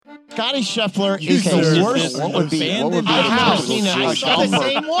Scotty Scheffler is the worst. What would be? I saw the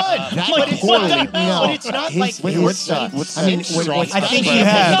same one. But it's not like what's that? I think you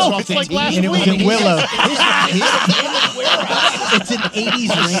have. No, it's like last and it was in week. Willow. It's an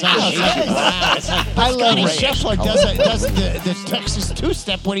 80s range. I love it. Scheffler does the Texas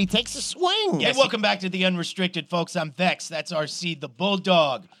two-step when he takes a swing. Hey, welcome back to the Unrestricted, folks. I'm Vex. That's RC, the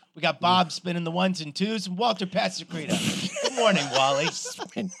Bulldog. We got Bob spinning the ones and twos, and Walter Pasacreta. Good morning, Wally.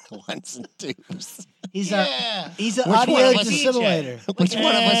 Spin ones and twos. He's an Which audio one of us- simulator. Which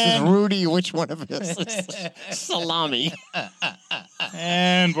one of us is Rudy? Which one of us is Salami?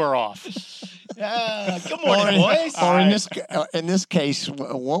 And we're off. Good morning, boys. Or in this case,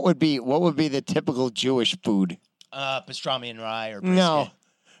 what would be the typical Jewish food? Pastrami and rye or brisket. No,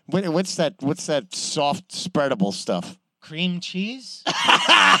 what's that soft spreadable stuff? Cream cheese?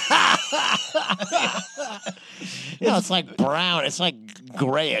 It's like brown. It's like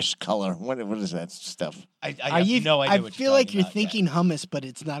grayish color. What is that stuff? I have no idea what feel like you're thinking hummus, but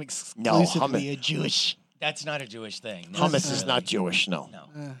it's not exclusively a Jewish. That's not a Jewish thing. Hummus is not Jewish, no.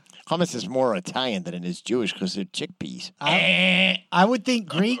 Hummus is more Italian than it is Jewish because they're chickpeas. I would think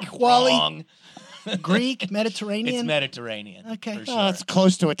Greek, Wally. Wrong. Greek, Mediterranean. It's Mediterranean. Okay. For sure. Oh, it's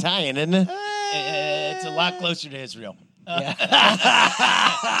close to Italian, isn't it? It's a lot closer to Israel. Yeah.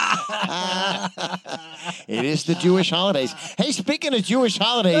 It is the Jewish holidays. Hey, speaking of Jewish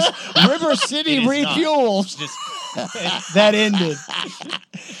holidays, River City It is refuels. That ended.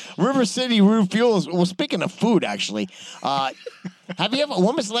 River City refuels. Well, speaking of food, actually, have you ever?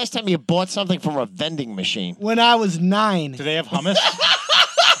 When was the last time you bought something from a vending machine? When I was 9. Do they have hummus?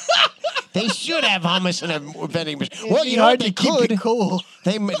 They should have hummus in a vending machine. It'd Well, be you know hard what, they to keep could. it cool.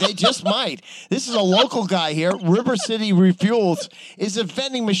 They just might. This is a local guy here. River City Refuels is a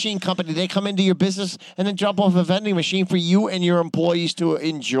vending machine company. They come into your business and then drop off a vending machine for you and your employees to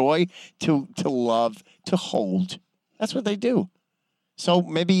enjoy, to love, to hold. That's what they do. So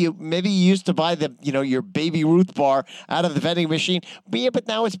maybe you used to buy your Baby Ruth bar out of the vending machine. But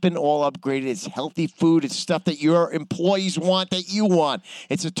now it's been all upgraded. It's healthy food. It's stuff that your employees want, that you want.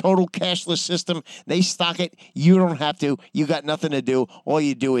 It's a total cashless system. They stock it. You don't have to. You got nothing to do. All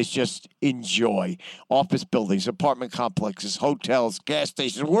you do is just enjoy. Office buildings, apartment complexes, hotels, gas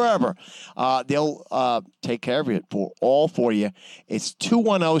stations, wherever. They'll take care of it for you. It's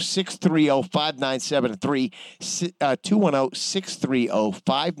 210-630-5973.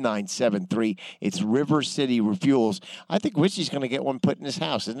 210-630-5973. It's River City Refuels. I think Richie's going to get one put in his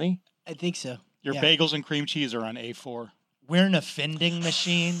house, isn't he? I think so. Your bagels and cream cheese are on A4. We're in a vending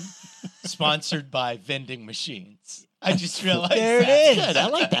machine sponsored by vending machines. I just realized There it that. is. Good. I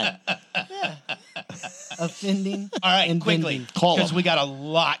like that. Offending. All right, and quickly, vending. because we got a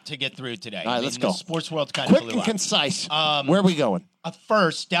lot to get through today. All right, let's go. The sports world's kind of Quick blew and up. concise. Where are we going?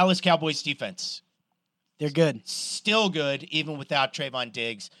 First, Dallas Cowboys defense. They're good. Still good, even without Trayvon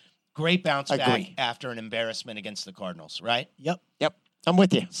Diggs. Great bounce back Agree. after an embarrassment against the Cardinals, right? Yep. I'm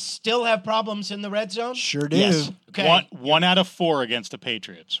with you. Still have problems in the red zone? Sure do. Yes. Okay. One out of 4 against the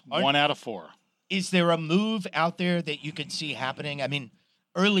Patriots. 1 out of 4. Is there a move out there that you could see happening? I mean,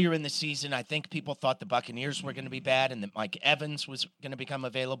 earlier in the season, I think people thought the Buccaneers were going to be bad and that Mike Evans was going to become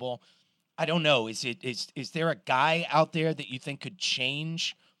available. I don't know. Is there a guy out there that you think could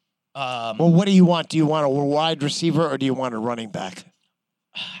change? Well, what do you want? Do you want a wide receiver or do you want a running back?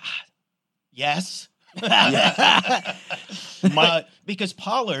 Yes. Because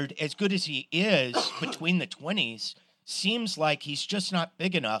Pollard, as good as he is between the 20s, seems like he's just not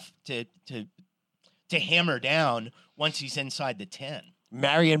big enough to hammer down once he's inside the 10.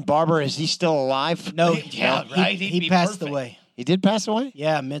 Marion Barber, is he still alive? No. Yeah, right. He'd He be passed perfect. away. He did pass away?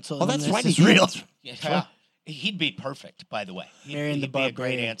 Yeah, mental Oh, that's illness right. is He real. did. Yeah. He'd be perfect, by the way. Marion the He'd be a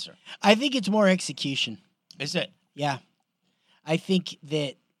great Barbarian. answer. I think it's more execution. Is it? Yeah. I think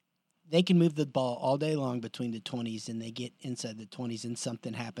that they can move the ball all day long between the 20s and they get inside the 20s and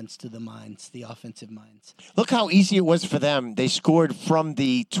something happens to the minds, the offensive minds. Look how easy it was for them. They scored from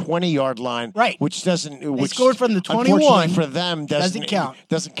the 20-yard line, Right. Which doesn't. They scored from the 21. Unfortunately for them, Doesn't count.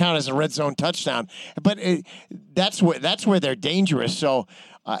 Doesn't count as a red zone touchdown. But that's where they're dangerous. So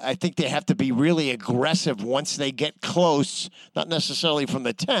I think they have to be really aggressive once they get close. Not necessarily from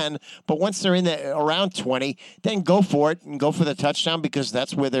the 10, but once they're in around 20, then go for it and go for the touchdown because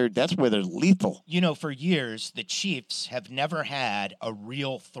that's where they're lethal. You know, for years, the Chiefs have never had a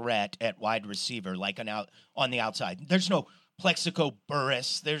real threat at wide receiver like on the outside. There's no Plexico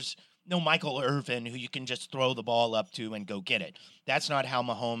Burress. There's no Michael Irvin who you can just throw the ball up to and go get it. That's not how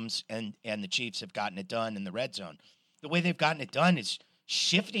Mahomes and the Chiefs have gotten it done in the red zone. The way they've gotten it done is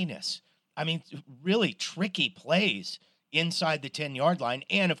shiftiness. I mean, really tricky plays inside the 10-yard line,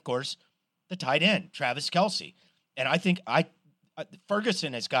 and of course, the tight end, Travis Kelce. And I think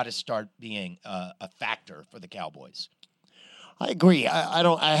Ferguson has got to start being a factor for the Cowboys. I agree.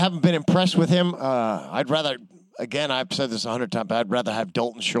 I haven't been impressed with him. I'd rather, again, I've said this 100 times, but I'd rather have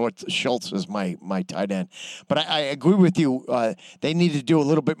Dalton Schultz as my tight end. But I agree with you. They need to do a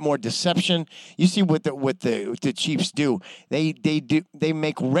little bit more deception. You see what the Chiefs do. They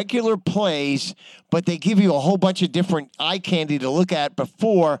make regular plays, but they give you a whole bunch of different eye candy to look at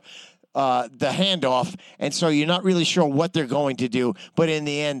before the handoff, and so you're not really sure what they're going to do, but in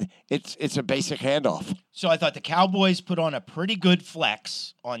the end, it's a basic handoff. So I thought the Cowboys put on a pretty good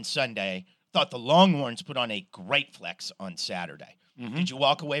flex on Sunday. Thought the Longhorns put on a great flex on Saturday. Mm-hmm. Did you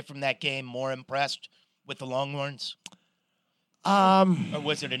walk away from that game more impressed with the Longhorns? Or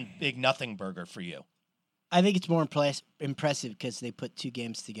was it a big nothing burger for you? I think it's more impressive because they put 2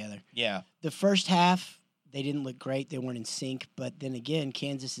 games together. Yeah. The first half, they didn't look great. They weren't in sync. But then again,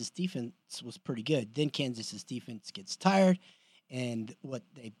 Kansas's defense was pretty good. Then Kansas's defense gets tired, and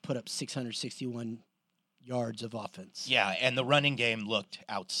they put up 661 yards of offense. Yeah, and the running game looked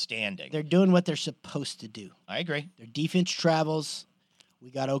outstanding. They're doing what they're supposed to do. I agree. Their defense travels. We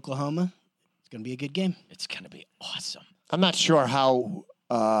got Oklahoma. It's going to be a good game. It's going to be awesome. I'm not sure how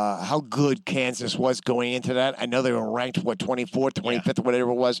good Kansas was going into that. I know they were ranked 24th, 25th, or whatever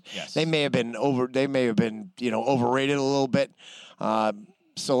it was. Yes. They may have been overrated a little bit.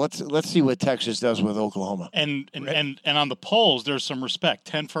 So let's see what Texas does with Oklahoma. And on the polls, there's some respect.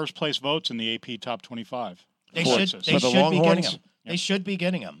 10 first place votes in the AP top 25. They should the be getting Longhorns? them. They should be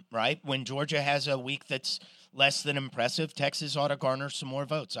getting them, right? When Georgia has a week that's less than impressive, Texas ought to garner some more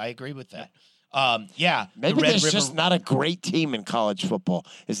votes. I agree with that. Maybe there's just not a great team in college football.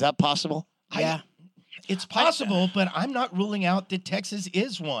 Is that possible? Yeah. It's possible, but I'm not ruling out that Texas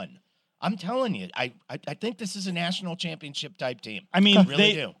is one. I'm telling you, I think this is a national championship type team. I mean,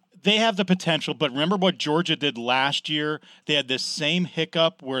 do. They have the potential, but remember what Georgia did last year? They had this same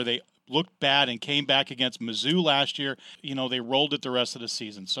hiccup where they looked bad and came back against Mizzou last year. They rolled it the rest of the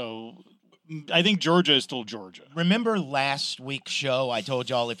season. So I think Georgia is still Georgia. Remember last week's show, I told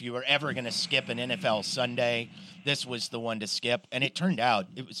y'all if you were ever going to skip an NFL Sunday, this was the one to skip. And it turned out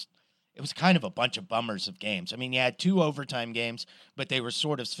it was kind of a bunch of bummers of games. I mean, you had 2 overtime games, but they were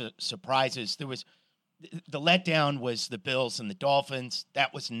sort of surprises. The letdown was the Bills and the Dolphins.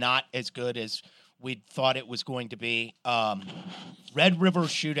 That was not as good as we thought it was going to be. Red River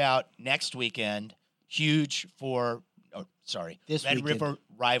shootout next weekend, huge for this Red weekend. River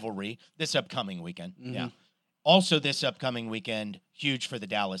rivalry this upcoming weekend. Mm-hmm. Yeah. Also this upcoming weekend, huge for the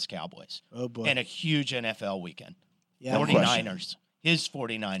Dallas Cowboys. Oh, boy. And a huge NFL weekend. Yeah. 49ers. His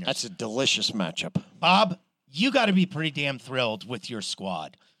 49ers. That's a delicious matchup. Bob, you got to be pretty damn thrilled with your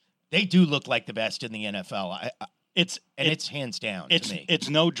squad. They do look like the best in the NFL. It's hands down to me. It's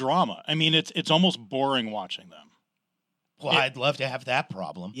no drama. I mean, it's almost boring watching them. Well, I'd love to have that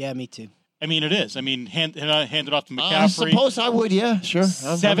problem. Yeah, me too. I mean, it is. I mean, hand it off to McCaffrey. I suppose I would, yeah, sure.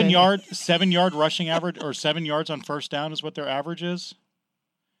 7 yard rushing average, or 7 yards on first down is what their average is.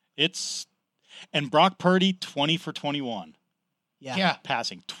 And Brock Purdy, 20 for 21. Yeah.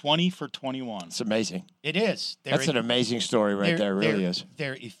 Passing, 20 for 21. It's amazing. It is. That's an amazing story right there. It really is.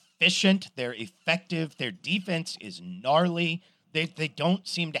 They're efficient. They're effective. Their defense is gnarly. They don't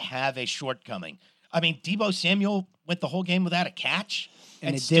seem to have a shortcoming. I mean, Deebo Samuel went the whole game without a catch.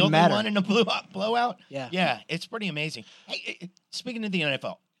 And it still didn't matter. won in a blowout. Yeah. It's pretty amazing. Hey, speaking of the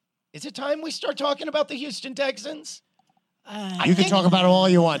NFL, is it time we start talking about the Houston Texans? You can talk about it all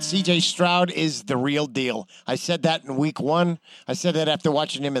you want. C.J. Stroud is the real deal. I said that in week 1. I said that after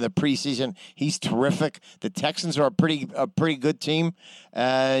watching him in the preseason. He's terrific. The Texans are a pretty good team.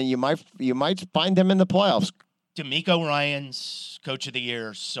 You might find them in the playoffs. DeMeco Ryans Coach of the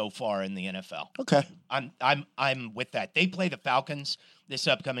Year so far in the NFL. Okay, I'm with that. They play the Falcons this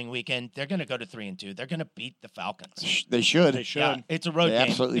upcoming weekend. They're going to go to 3-2. They're going to beat the Falcons. They should. They should. Yeah, it's a road They game.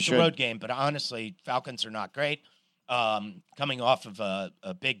 absolutely It's should. a road game, but honestly, Falcons are not great. Coming off of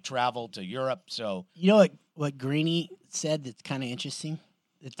a big travel to Europe, so You know what Greeny said that's kind of interesting?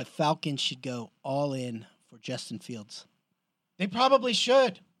 That the Falcons should go all in for Justin Fields. they probably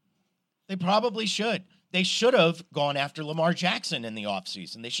should. They should have gone after Lamar Jackson in the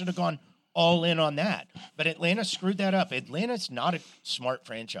offseason. They should have gone all in on that. But Atlanta screwed that up. Atlanta's not a smart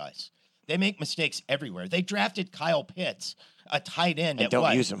franchise. They make mistakes everywhere. They drafted Kyle Pitts, a tight end, And at don't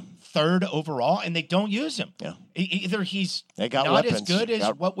what, use him. 3rd overall, and they don't use him. Yeah. Either he's They got not weapons. as good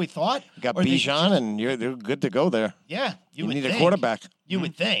as what we thought. You got or they Bijan, and they're good to go there. Yeah, You would need think. a quarterback. You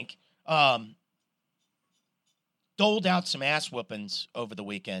would think. Doled out some ass whoopings over the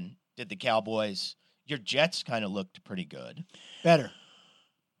weekend, did the Cowboys Your Jets kind of looked pretty good. Better.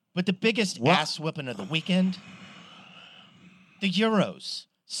 But the biggest ass whipping of the weekend, the Euros.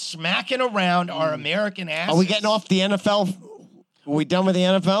 Smacking around our American asses. Are we getting off the NFL? Are we done with the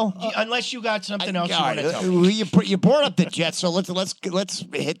NFL? Unless you got something else you want to tell me. You brought up the Jets, so let's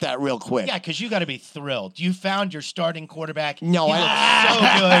hit that real quick. Yeah, because you got to be thrilled. You found your starting quarterback. No, he I looked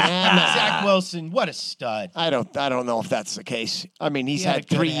so good. Zach Wilson, what a stud. I don't know if that's the case. I mean, he's had had a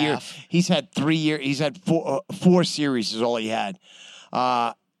good 3 years. half. He's had 3 years. He's had four series is all he had.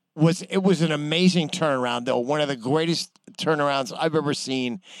 It was an amazing turnaround, though. One of the greatest turnarounds I've ever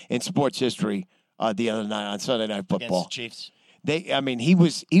seen in sports history. The other night on Sunday Night Football. Against the Chiefs.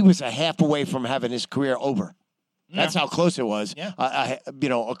 He was a half away from having his career over. That's how close it was. Yeah.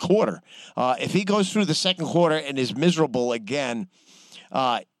 A quarter. If he goes through the second quarter and is miserable again,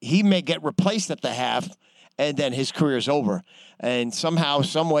 he may get replaced at the half, and then his career is over. And somehow,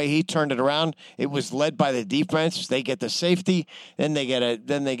 some way, he turned it around. It was led by the defense. They get the safety, then they get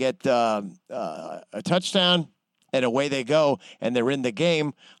a touchdown. And away they go, and they're in the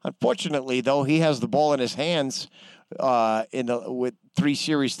game. Unfortunately, though, he has the ball in his hands with 3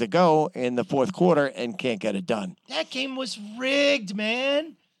 series to go in the fourth quarter and can't get it done. That game was rigged,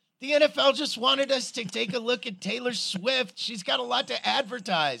 man. The NFL just wanted us to take a look at Taylor Swift. She's got a lot to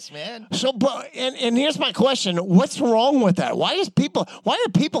advertise, man. So, and here's my question: what's wrong with that? Why are people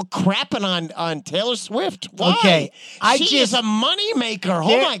crapping on Taylor Swift? Why? Okay, she is a moneymaker.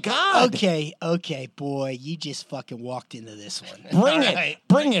 Oh my God! Okay, boy, you just fucking walked into this one.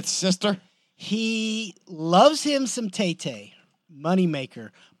 Bring it, sister. He loves him some Tay-Tay, moneymaker,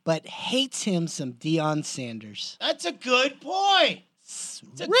 but hates him some Deion Sanders. That's a good point.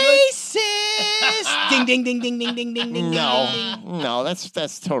 Racist! Ding, ding, ding, ding, ding, ding, ding, ding. No,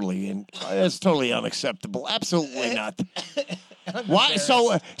 that's totally unacceptable. Absolutely not. Why?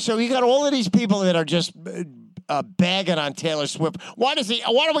 So you got all of these people that are just bagging on Taylor Swift. Why do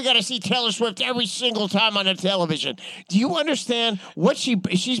we got to see Taylor Swift every single time on the television? Do you understand what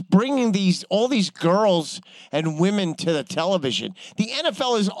she's bringing all these girls and women to the television? The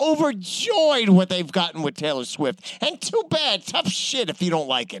NFL is overjoyed what they've gotten with Taylor Swift, and too bad, tough shit if you don't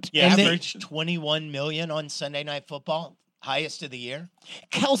like it. Yeah, averaged 21 million on Sunday Night Football. Highest of the year.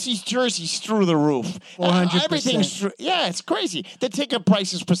 Kelsey's jersey's through the roof. 400%. Everything's through. Yeah, it's crazy. The ticket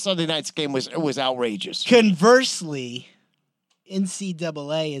prices for Sunday night's game was outrageous. Conversely,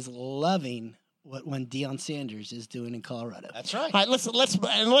 NCAA is loving when Deion Sanders is doing in Colorado. That's right. All right, let's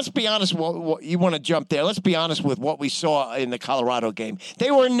be honest. What you want to jump there? Let's be honest with what we saw in the Colorado game. They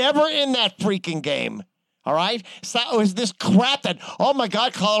were never in that freaking game. All right, so it was this crap that, oh my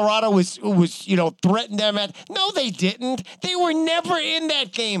God, Colorado was threatening them at. No, they didn't. They were never in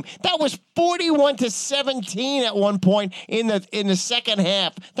that game. That was 41-17 at one point in the second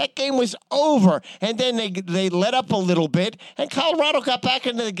half. That game was over, and then they let up a little bit, and Colorado got back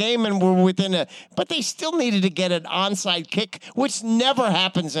into the game and were within but they still needed to get an onside kick, which never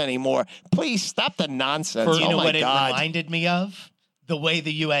happens anymore. Please stop the nonsense. You know what God. it reminded me of? The way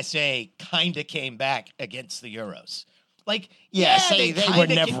the USA kind of came back against the Euros. Like, they were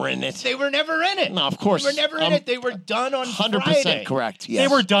never in it. They were never in it. No, of course. They were never in it. They were done on 100% Friday. correct. Yes.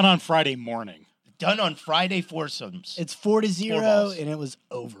 They were done on Friday morning. Done on Friday foursomes. It's 4-0, and it was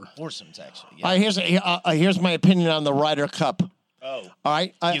over. Foursomes, actually. All right, here's my opinion on the Ryder Cup. Oh. All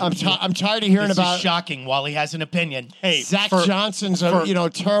right, I'm tired of hearing This about is shocking. Wally has an opinion. Hey, Zach Johnson's a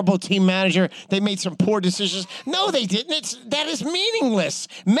terrible team manager. They made some poor decisions. No, they didn't. That is meaningless.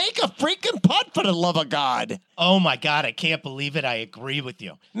 Make a freaking putt, for the love of God. Oh my God, I can't believe it. I agree with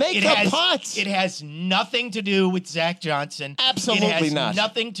you. Make a putt. It has nothing to do with Zach Johnson. Absolutely it has not.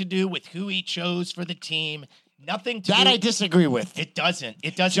 Nothing to do with who he chose for the team. Nothing to that do. I disagree with. It doesn't.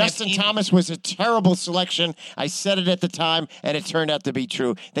 It doesn't. Justin Thomas was a terrible selection. I said it at the time, and it turned out to be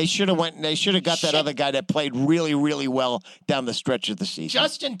true. They should have got that other guy that played really, really well down the stretch of the season.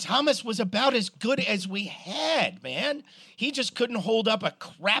 Justin Thomas was about as good as we had, man. He just couldn't hold up a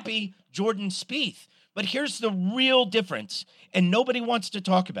crappy Jordan Spieth. But here's the real difference, and nobody wants to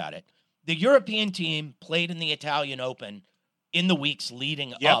talk about it. The European team played in the Italian Open in the weeks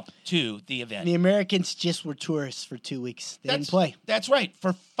leading up to the event. The Americans just were tourists for 2 weeks. They didn't play. That's right.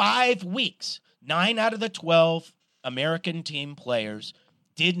 For 5 weeks, 9 out of the 12 American team players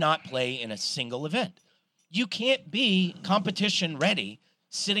did not play in a single event. You can't be competition ready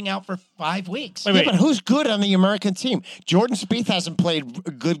sitting out for 5 weeks. Wait. But who's good on the American team? Jordan Spieth hasn't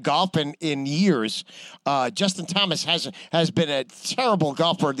played good golf in years. Justin Thomas has been a terrible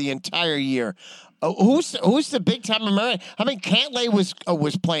golfer the entire year. Who's the big time American? I mean, Cantlay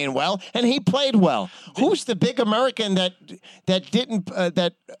was playing well, and he played well. Who's the big American that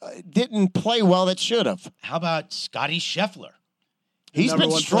didn't play well that should have? How about Scotty Scheffler? He's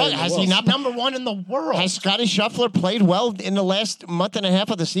been strong. Has he not? Number one in the world. Has Scotty Scheffler played well in the last month and a half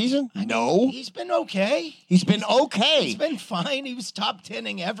of the season? No. He's been okay. He's been okay. He's been fine. He was top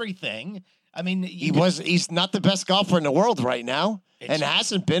 10ing everything. I mean, he's not the best golfer in the world right now, and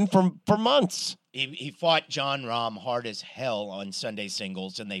hasn't been for months. He fought John Rahm hard as hell on Sunday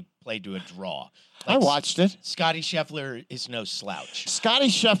singles, and they played to a draw. I watched it. Scotty Scheffler is no slouch. Scotty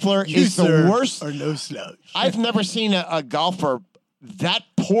Scheffler is the worst. Or no slouch. I've never seen a golfer that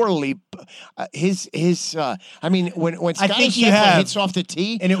poorly. I mean, when Scotty Scheffler hits off the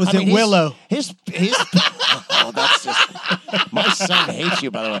tee, and it was at Willow. His oh, that's just my son hates you,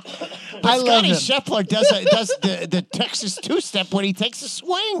 by the way. But Scotty Scheffler does the Texas two-step when he takes a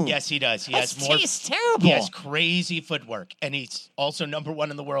swing. Yes, he does. He's terrible. He has crazy footwork, and he's also number one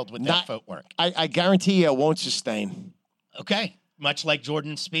in the world with that footwork. I guarantee you it won't sustain. Okay. Much like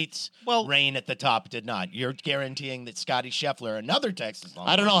Jordan Spieth's reign at the top did not. You're guaranteeing that Scotty Scheffler, another Texas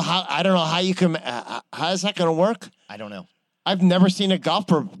Longhorn. I don't know how you can. How is that going to work? I don't know. I've never seen a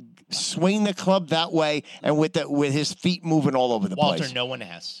golfer swing the club that way and with his feet moving all over the place. Walter, no one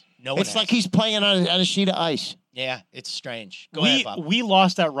has. It's like he's playing on a sheet of ice. Yeah, it's strange. Go ahead, Bob. We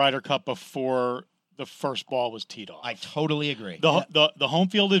lost that Ryder Cup before the first ball was teed off. I totally agree. The home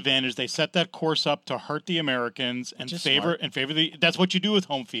field advantage, they set that course up to hurt the Americans and favor the. That's what you do with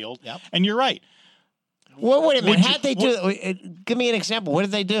home field. Yep. And you're right. Well, wait a minute. How'd they do it? Give me an example. What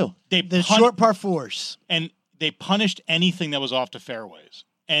did they do? The short par fours. And they punished anything that was off the fairways.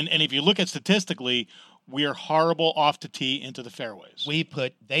 And if you look at statistically, we are horrible off the tee into the fairways.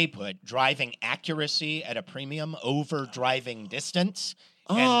 They put driving accuracy at a premium over driving distance.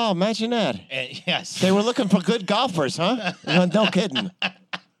 Oh, imagine that. Yes. They were looking for good golfers, huh? No kidding.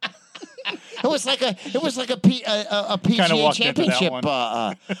 It was like a PGA championship.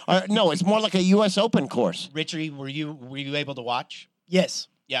 No, it's more like a U.S. Open course. Richie, were you able to watch? Yes.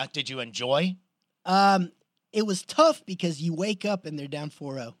 Yeah. Did you enjoy? It was tough because you wake up and they're down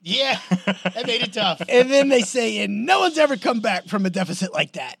 4-0. Yeah, that made it tough. And then they say, and no one's ever come back from a deficit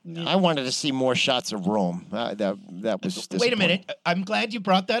like that. I wanted to see more shots of Rome. That was Wait a minute. I'm glad you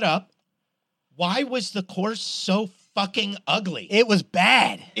brought that up. Why was the course so fucking ugly? It was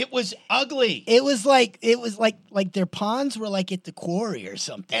bad. It was ugly. It was like their ponds were like at the quarry or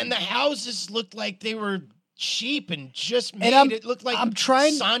something. And the houses looked like they were cheap and just made it look like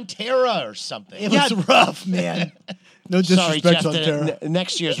Sonterra or something. It was rough, man. No disrespect, sorry, Jeff.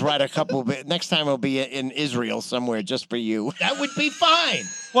 Next year's Ryder Cup next time it'll be in Israel somewhere just for you. That would be fine.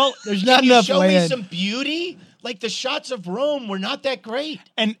 Well, there's not enough show land. Me some beauty? Like the shots of Rome were not that great.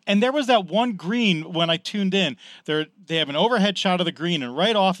 And there was that one green when I tuned in. They have an overhead shot of the green, and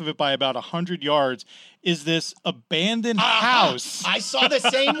right off of it by about 100 yards is this abandoned house. I saw the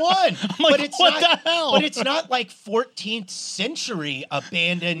same one. Like, what the hell? But it's not like 14th century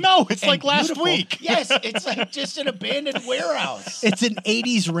abandoned. No, it's like beautiful. Last week. Yes, it's like just an abandoned warehouse. It's an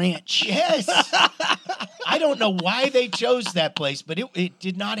 80s ranch. Yes. I don't know why they chose that place, but it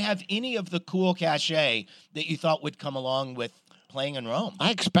did not have any of the cool cachet that you thought would come along with playing in Rome.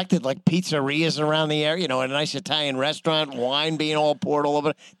 I expected like pizzerias around the area, a nice Italian restaurant, wine being all poured all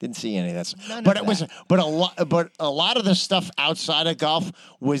over. Didn't see any of that. But a lot of the stuff outside of golf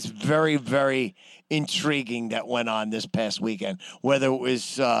was very, very intriguing that went on this past weekend. Whether it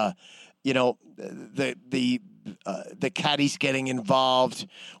was, the caddies getting involved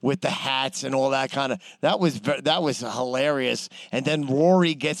with the hats and all that kind of that was hilarious. And then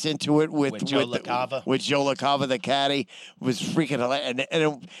Rory gets into it with Joe LaCava. With Joe LaCava, the caddy, was freaking hilarious.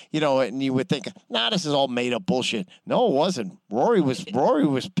 And you would think, this is all made up bullshit. No, it wasn't. Rory was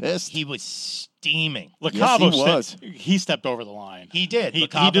pissed. He was steaming. LaCava he stepped over the line. He did. He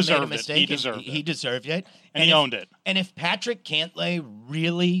LaCava deserved made a mistake. He deserved it. He deserved it. And he owned it. And if Patrick Cantlay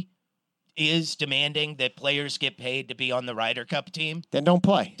really is demanding that players get paid to be on the Ryder Cup team, then don't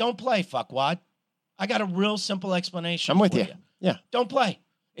play. Don't play, fuckwad. I got a real simple explanation. I'm with for you. Yeah. Don't play.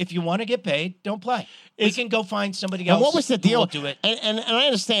 If you want to get paid, don't play. We can go find somebody else. And what was the deal? Who will do it. And I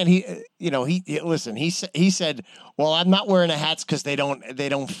understand he said, well, I'm not wearing the hats because they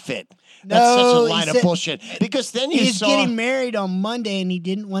don't fit. That's such a line of bullshit. Because then he's getting married on Monday and he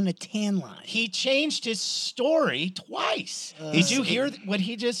didn't want a tan line. He changed his story twice. Did you hear what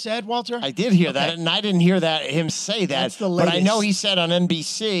he just said, Walter? I did hear that, and I didn't hear him say that. That's the but latest. I know he said on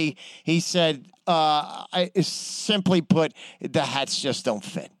NBC, he said, I simply put, the hats just don't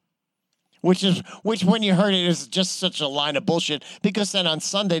fit. Which when you heard it is just such a line of bullshit, because then on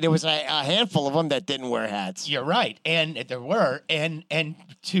Sunday there was a handful of them that didn't wear hats. You're right, and there were, and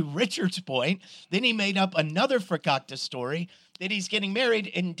to Richard's point, then he made up another Fracacta story that he's getting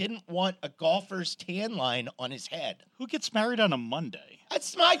married and didn't want a golfer's tan line on his head. Who gets married on a Monday?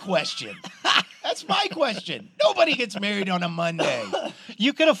 That's my question. That's my question. Nobody gets married on a Monday.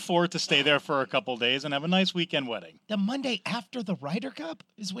 You could afford to stay there for a couple days and have a nice weekend wedding. The Monday after the Ryder Cup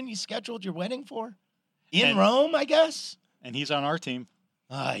is when you scheduled your wedding for? In And- Rome, I guess? And he's on our team.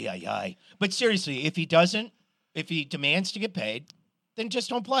 Ay, ay, ay. But seriously, if he demands to get paid, then just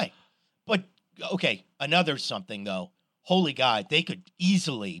don't play. But, okay, another something, though. Holy God, they could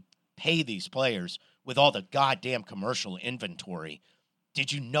easily pay these players with all the goddamn commercial inventory.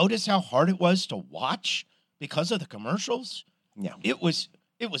 Did you notice how hard it was to watch because of the commercials? Yeah. It was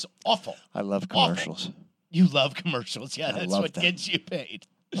awful. I love Awful. commercials. You love commercials. Yeah, that's love what them. gets you paid.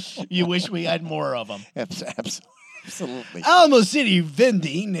 You wish we had more of them. Absolutely. Alamo City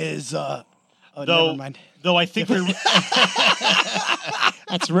vending is. Never mind. Though I think we're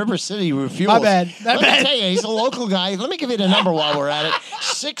That's River City Refuel. My bad. Let me tell you, he's a local guy. Let me give you the number while we're at it.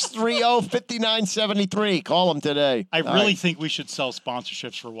 630-5973. Call him today. I All really right. think we should sell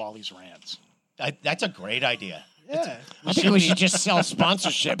sponsorships for Wally's Rants. That's a great idea. Yeah. I think we should just sell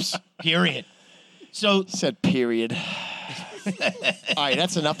sponsorships. Period. So Said period. All right,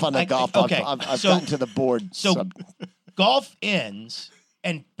 that's enough on the golf. okay, I've so- gotten to the board. So golf ends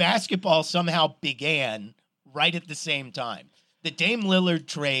and basketball somehow began right at the same time. The Dame Lillard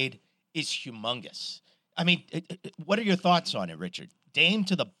trade is humongous. I mean, what are your thoughts on it, Richard? Dame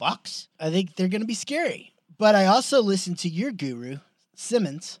to the Bucks? I think they're going to be scary. But I also listened to your guru,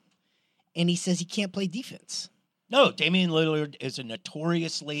 Simmons, and he says he can't play defense. No, Damian Lillard is a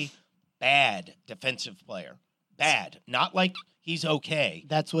notoriously bad defensive player. Bad. Not like he's okay.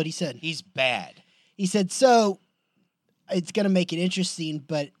 That's what he said. He's bad. He said, so it's going to make it interesting,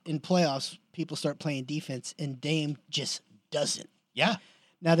 but in playoffs, people start playing defense, and Dame just doesn't. Yeah.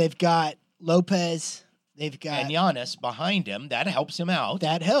 Now they've got Lopez. They've got And Giannis behind him. That helps him out.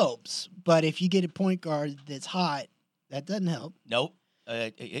 that helps. But if you get a point guard that's hot, that doesn't help. Nope.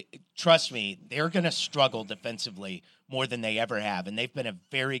 Trust me, they're going to struggle defensively more than they ever have. And they've been a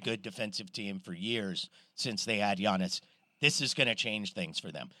very good defensive team for years since they had Giannis. This is going to change things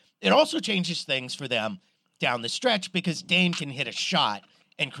for them. It also changes things for them down the stretch because Dame can hit a shot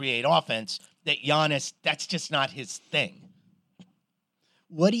and create offense that Giannis, that's just not his thing.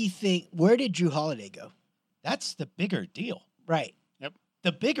 What do you think? Where did Drew Holiday go? That's the bigger deal. Right.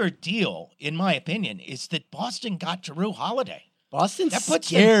 The bigger deal, in my opinion, is that Boston got Drew Holiday. Boston's That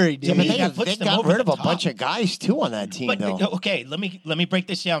puts them- scary, Yeah, dude. but That puts they them got over rid the of a top. bunch of guys too on that team, But though. okay, let me break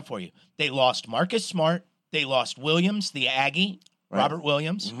this down for you. They lost Marcus Smart. They lost Williams, the Aggie, Right. Robert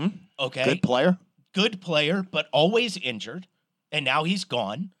Williams. Mhm. Okay, Good player. good player, but always injured, and now he's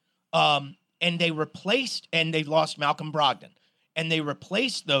gone. And they lost Malcolm Brogdon, and they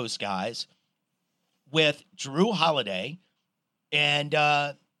replaced those guys with Drew Holiday and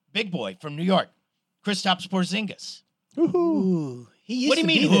Big Boy from New York, Kristaps Porzingis. Ooh, he used What do you to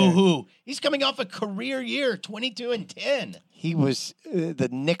mean, be there. who? He's coming off a career year, 22-10. He was the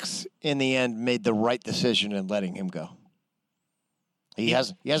Knicks in the end made the right decision in letting him go. He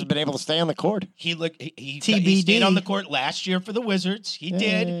hasn't been able to stay on the court. He TBD. stayed on the court last year for the Wizards. He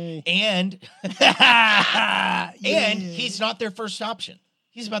did, Yay. and Yeah. he's not their first option.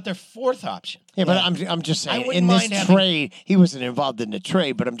 He's about their fourth option. Yeah, but I'm just I saying wouldn't in this mind having- trade, he wasn't involved in the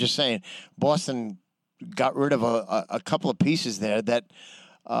trade, but I'm just saying Boston got rid of a couple of pieces there that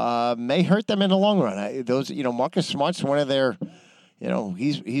may hurt them in the long run. Marcus Smart's one of their,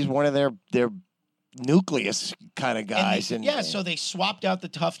 he's one of their nucleus kind of guys. So they swapped out the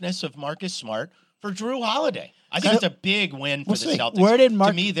toughness of Marcus Smart for Drew Holiday. I think it's a big win for We'll the see. Celtics. Where did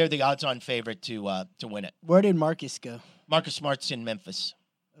to me, they're the odds-on favorite to win it. Where did Marcus go? Marcus Smart's in Memphis.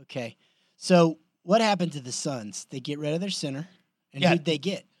 Okay. So what happened to the Suns? They get rid of their center. And Yeah. who'd they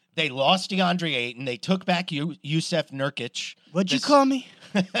get? They lost DeAndre Ayton. They took back Yusef Nurkic. What'd you call me?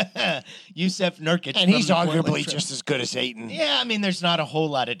 Yusef Nurkic. and he's from the Portland arguably Trail- just as good as Ayton. Yeah, I mean, there's not a whole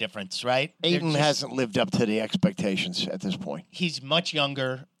lot of difference, right? They're Ayton just- hasn't lived up to the expectations at this point. He's much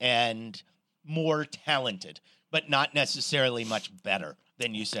younger and more talented, but not necessarily much better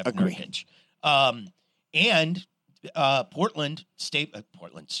than Yusef Agree. Nurkic.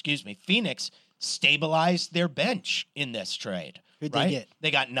 Phoenix stabilized their bench in this trade. Who'd right? they get?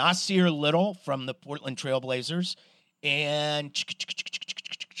 They got Nasir Little from the Portland Trailblazers, and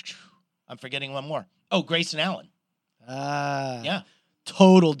I'm forgetting one more. Oh, Grayson Allen. Yeah. Yeah.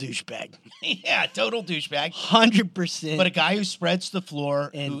 Total douchebag. Yeah, total douchebag. 100%. But a guy who spreads the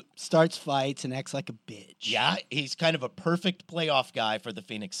floor and who starts fights and acts like a bitch. Yeah, he's kind of a perfect playoff guy for the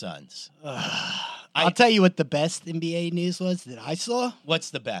Phoenix Suns. I'll tell you what the best NBA news was that I saw. What's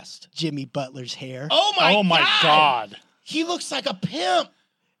the best? Jimmy Butler's hair. Oh my God. He looks like a pimp.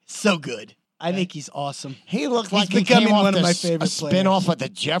 So good. I think he's awesome. He looked He's like he becoming came off one of the my favorite spin-off of the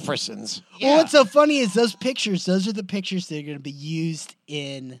Jeffersons. Yeah. Well, what's so funny is those pictures. Those are the pictures that are going to be used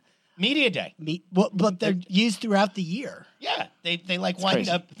in Media Day. but they're used throughout the year. Yeah, they like wind crazy.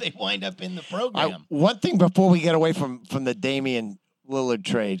 up. They wind up in the program. One thing before we get away from the Damian Lillard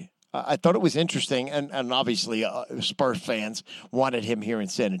trade, I thought it was interesting, and obviously Spurs fans wanted him here in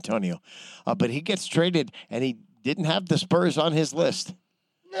San Antonio, but he gets traded, and he didn't have the Spurs on his list.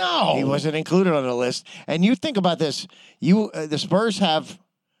 No, He wasn't included on the list. And you think about this: the Spurs have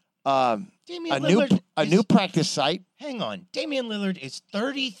Damian Lillard a new practice site. Hang on, Damian Lillard is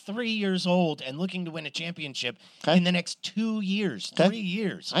 33 years old and looking to win a championship Okay. in the next 2 years, Okay. 3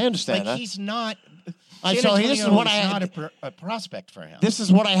 years. I understand Like that. he's not. All right, San so Antonio this is what is not a prospect for him. This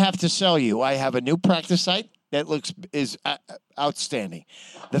is what I have to sell you. I have a new practice site that is outstanding.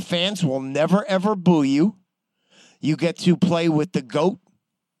 The fans will never ever boo you. You get to play with the GOAT,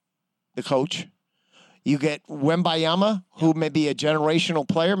 the coach. You get Wembayama, who may be a generational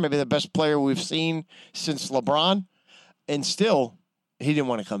player, maybe the best player we've seen since LeBron, and still, he didn't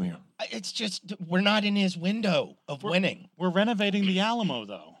want to come here. It's just we're not in his window of winning. We're renovating the Alamo,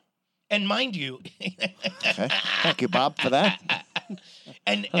 though. And mind you, Okay. Thank you, Bob, for that.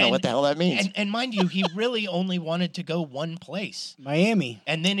 and I don't know what the hell that means. And mind you, he really only wanted to go one place, Miami.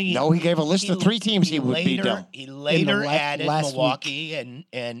 and then he No, he gave a list of 3 teams he would beat down. He later added last Milwaukee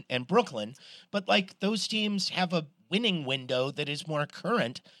and Brooklyn, but like those teams have a winning window that is more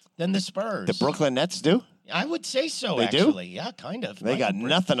current than the Spurs. The Brooklyn Nets do? I would say so. They do? Actually, yeah, kind of. They got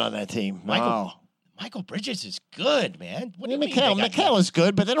nothing on that team. Michael Bridges is good, man. What do you mean? Mikal is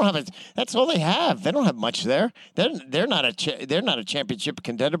good, but they don't have that's all they have. They don't have much there. They're not a championship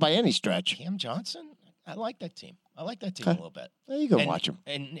contender by any stretch. Cam Johnson? I like that team. I like that team Okay. a little bit. There you go, watch them.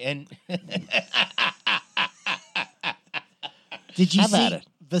 And Did you Have see at it.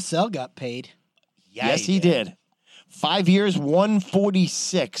 Vassell got paid? yeah, Yes, he did. 5 years,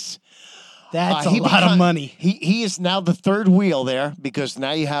 146. That's He a lot of become- money. He is now the third wheel there because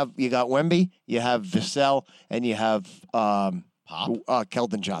now you got Wemby, you have Vassell, and you have Pop.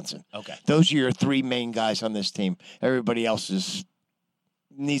 Keldon Johnson. Okay. Those are your 3 main guys on this team. Everybody else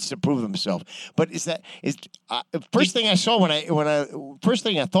needs to prove himself. But first thing I thought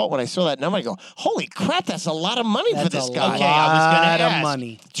when I saw that number, I go, holy crap, that's a lot of money for this guy. Okay, I was gonna lot of ask.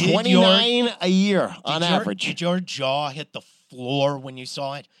 money. 29 a year on Did your- average. Did your jaw hit the floor when you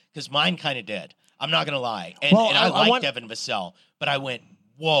saw it? Because mine kind of did. I'm not going to lie. And, Well, and I I like want- Devin Vassell, but I went,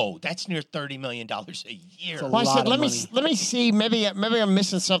 whoa, that's near $30 million a year. It's a Well, I lot said, of let money. me see. Maybe I'm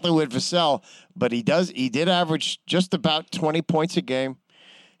missing something with Vassell, but he did average just about 20 points a game.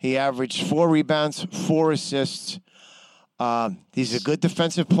 He averaged 4 rebounds, 4 assists. He's a good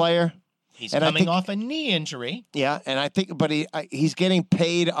defensive player. He's and I coming think- off a knee injury. Yeah, and I think, but he's getting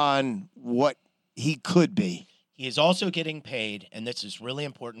paid on what he could be. He is also getting paid, and this is really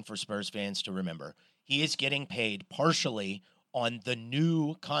important for Spurs fans to remember, he is getting paid partially on the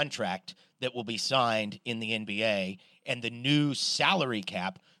new contract that will be signed in the NBA and the new salary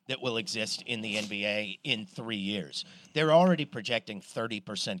cap that will exist in the NBA in 3 years. They're already projecting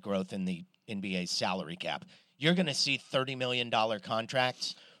 30% growth in the NBA's salary cap. You're going to see $30 million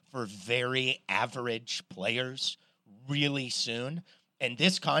contracts for very average players really soon. And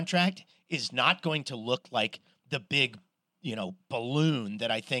this contract is not going to look like the big, balloon that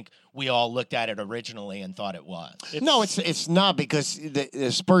I think we all looked at it originally and thought it was. No, it's not because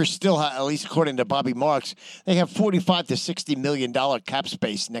the Spurs still have, at least according to Bobby Marks, they have $45 to $60 million cap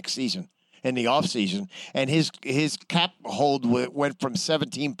space next season in the offseason. And his cap hold went from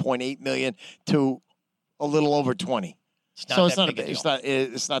 17.8 million to a little over 20. It's not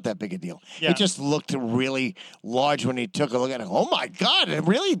It's not that big a deal. Yeah. It just looked really large when he took a look at it. Oh my God,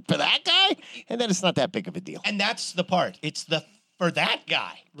 really for that guy? And then it's not that big of a deal. And that's the part. It's the for that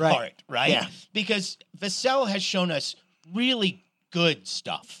guy Right. part, right? Yeah. Because Vassell has shown us really good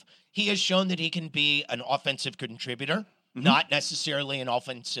stuff. He has shown that he can be an offensive contributor, not necessarily an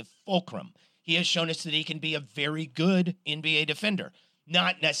offensive fulcrum. He has shown us that he can be a very good NBA defender,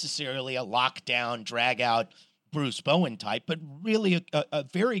 not necessarily a lockdown, drag out Bruce Bowen type, but really a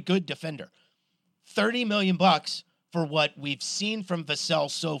very good defender. $30 million for what we've seen from Vassell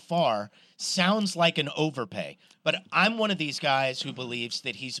so far sounds like an overpay. But I'm one of these guys who believes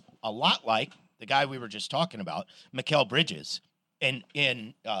that he's a lot like the guy we were just talking about, Mikal Bridges.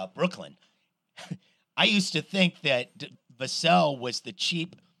 in Brooklyn. I used to think that Vassell was the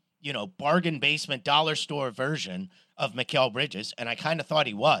cheap, bargain basement dollar store version of Mikal Bridges, and I kind of thought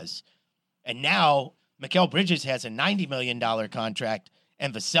he was. And now Mikal Bridges has a $90 million contract,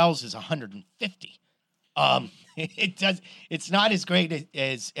 and Vassell's is $150. It's not as great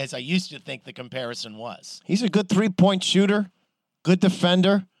as I used to think the comparison was. He's a good 3-point shooter, good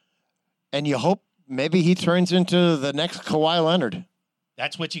defender, and you hope maybe he turns into the next Kawhi Leonard.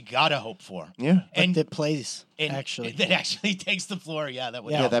 That's what you gotta hope for. Yeah, and that plays actually. That actually takes the floor. Yeah, that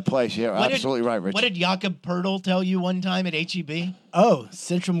would. Yeah, that plays. Yeah, absolutely right, Rich. What did Jakob Pertl tell you one time at HEB? Oh,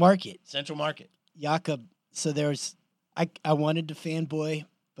 Central Market. Jakob. So I wanted to fanboy,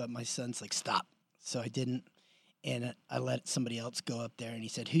 but my son's like, stop. So I didn't, and I let somebody else go up there, and he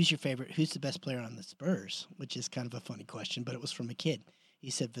said, "Who's your favorite? Who's the best player on the Spurs?" Which is kind of a funny question, but it was from a kid.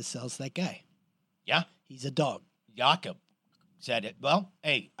 He said, "Vassell's that guy." Yeah, he's a dog. Jakob said it. Well,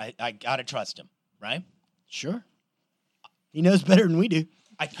 hey, I gotta trust him, right? Sure. He knows better than we do.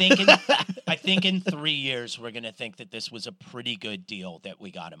 I think in 3 years we're gonna think that this was a pretty good deal that we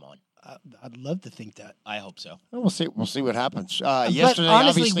got him on. I'd love to think that. I hope so. Well, we'll see. We'll see what happens. But Yesterday,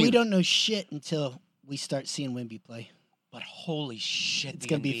 honestly, obviously, we don't know shit until we start seeing Wemby play. But holy shit, it's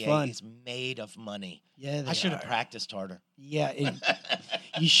going to be fun. Is made of money. Yeah, I should have practiced harder. Yeah,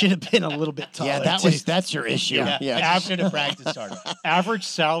 you should have been a little bit taller. Yeah, that's your issue. Yeah. I should have practiced harder. Average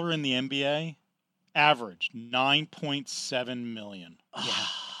salary in the NBA, average $9.7 million. Yeah,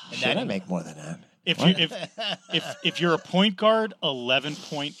 and should I make more than that? If you're a point guard,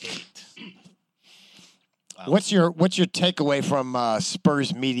 11.8. What's your takeaway from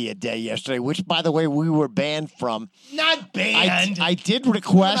Spurs Media Day yesterday? Which, by the way, we were banned from. Not banned. I did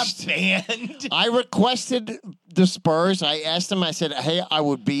request. Not banned. I requested the Spurs. I asked them. I said, "Hey, I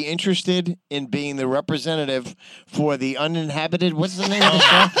would be interested in being the representative for the uninhabited." What's the name of the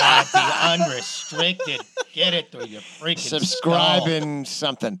show? God, the unrestricted. Get it through your freaking subscribe skull. and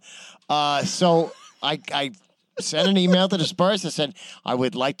something. So I sent an email to the Spurs. I said, I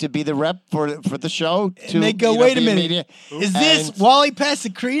would like to be the rep for the show. And they go, wait a minute. Media. Is this Wally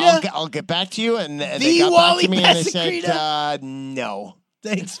Pasacreta? I'll get back to you. And they got Wally back to me and they said, no.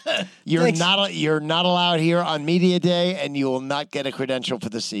 Thanks. You're not allowed here on Media Day, and you will not get a credential for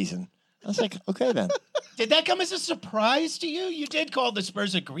the season. I was like, okay then. Did that come as a surprise to you? You did call the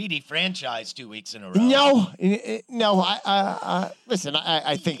Spurs a greedy franchise 2 weeks in a row. No. Listen.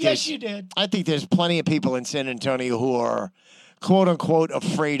 I think yes, you did. I think there's plenty of people in San Antonio who are quote unquote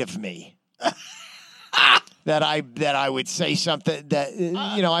afraid of me. that I would say something that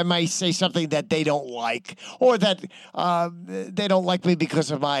I might say something that they don't like, or that they don't like me because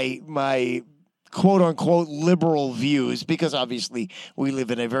of my quote-unquote liberal views, because obviously we live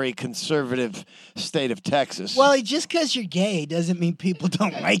in a very conservative state of Texas. Well, just because you're gay doesn't mean people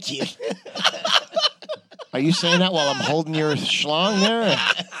don't like you. Are you saying that while I'm holding your schlong there?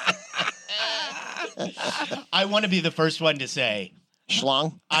 I want to be the first one to say,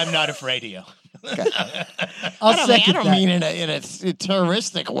 schlong? I'm not afraid of you. Okay. I don't mean in a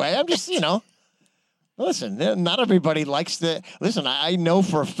terroristic way. I'm just, Listen, not everybody likes the... Listen, I know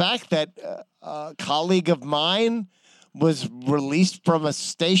for a fact that a colleague of mine was released from a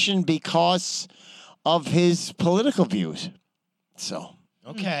station because of his political views. So...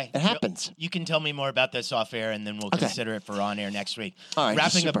 Okay. It happens. You can tell me more about this off air, and then we'll consider it for on air next week. All right,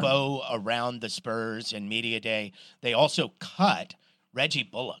 wrapping a bow around the Spurs and Media Day, they also cut Reggie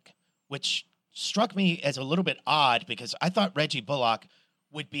Bullock, which struck me as a little bit odd because I thought Reggie Bullock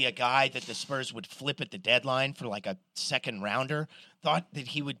would be a guy that the Spurs would flip at the deadline for like a second rounder. Thought that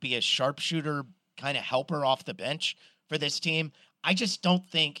he would be a sharpshooter kind of helper off the bench for this team. I just don't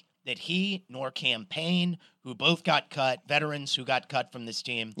think that he nor Cam Payne, who both got cut, veterans who got cut from this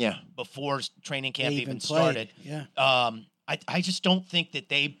team before training camp even started. Yeah. I just don't think that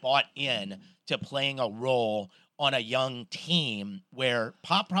they bought in to playing a role on a young team where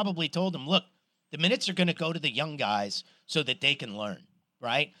Pop probably told them, look, the minutes are going to go to the young guys so that they can learn,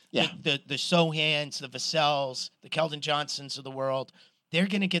 right? Yeah. The Sohans, the Vassells, the Keldon Johnsons of the world, they're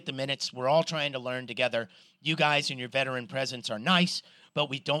going to get the minutes. We're all trying to learn together. You guys and your veteran presence are nice, but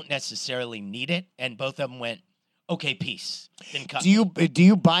we don't necessarily need it. And both of them went, okay, peace. Then cut. Do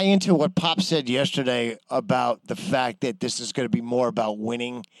you buy into what Pop said yesterday about the fact that this is going to be more about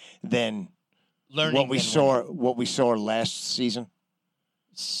winning than learning what we saw last season?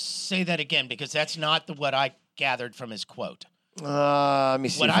 Say that again, because that's not what I gathered from his quote. Let me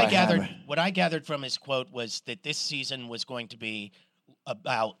see. What I gathered from his quote was that this season was going to be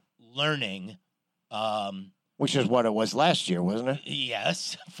about learning. Which is what it was last year, wasn't it?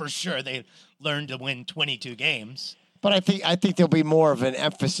 Yes, for sure. They learned to win 22 games. But I think there'll be more of an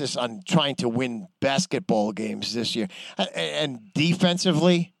emphasis on trying to win basketball games this year. And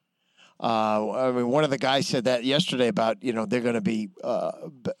defensively, I mean, one of the guys said that yesterday about, they're going to be,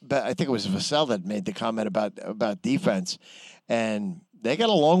 I think it was Vassell that made the comment about defense. And they got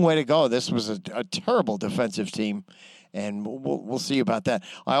a long way to go. This was a terrible defensive team, and we'll see about that.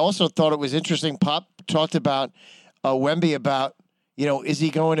 I also thought it was interesting. Pop talked about Wemby about, is he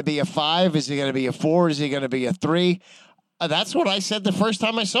going to be a 5? Is he going to be a 4? Is he going to be a 3? That's what I said the first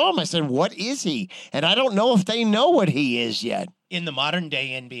time I saw him. I said, what is he? And I don't know if they know what he is yet. In the modern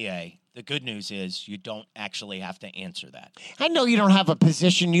day NBA, the good news is you don't actually have to answer that. I know you don't have a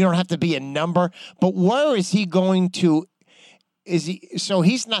position. You don't have to be a number. But where is he going to so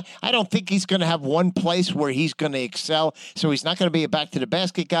he's not, I don't think he's going to have one place where he's going to excel. So he's not going to be a back to the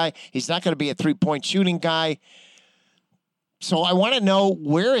basket guy. He's not going to be a 3-point shooting guy. So I want to know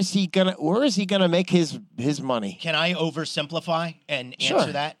where is he gonna make his money? Can I oversimplify and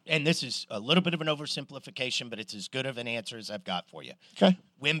answer that? And this is a little bit of an oversimplification, but it's as good of an answer as I've got for you. Okay.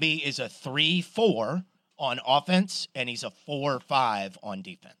 Wemby is a 3-4 on offense, and he's a 4-5 on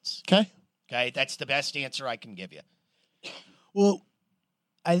defense. Okay, that's the best answer I can give you. Well,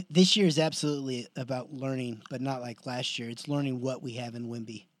 this year is absolutely about learning, but not like last year. It's learning what we have in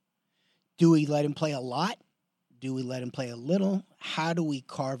Wemby. Do we let him play a lot? Do we let him play a little? How do we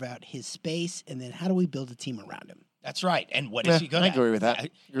carve out his space? And then how do we build a team around him? That's right. And what is he good at? I agree with that.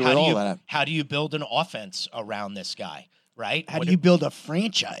 How do you build an offense around this guy, right? How do you build a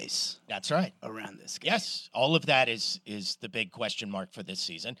franchise? That's right. Around this guy? Yes. All of that is the big question mark for this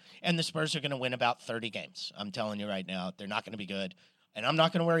season. And the Spurs are going to win about 30 games. I'm telling you right now, they're not going to be good. And I'm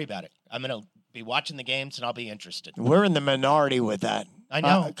not going to worry about it. I'm going to be watching the games, and I'll be interested. We're in the minority with that. I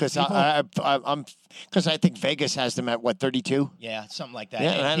know. Because I think Vegas has them at, 32? Yeah, something like that.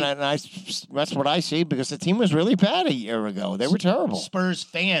 Yeah, and that's what I see, because the team was really bad a year ago. They were terrible. Spurs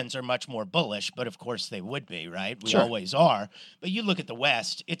fans are much more bullish, but of course they would be, right? We Sure. always are. But you look at the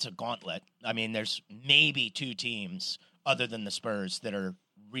West, it's a gauntlet. I mean, there's maybe 2 teams other than the Spurs that are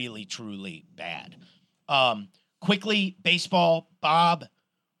really, truly bad. Quickly, baseball, Bob,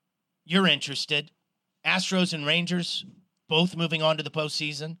 you're interested. Astros and Rangers both moving on to the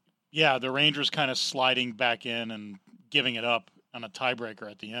postseason. Yeah, the Rangers kind of sliding back in and giving it up on a tiebreaker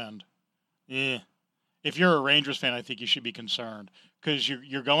at the end. If you're a Rangers fan, I think you should be concerned, because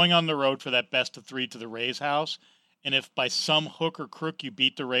you're going on the road for that best of 3 to the Rays house, and if by some hook or crook you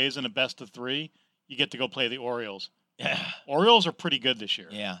beat the Rays in a best of 3, you get to go play the Orioles. Yeah. Orioles are pretty good this year.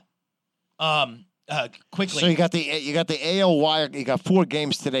 Yeah. Quickly. So you got the AL wire. You got 4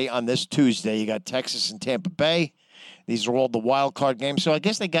 games today on this Tuesday. You got Texas and Tampa Bay. These are all the wild card games. So I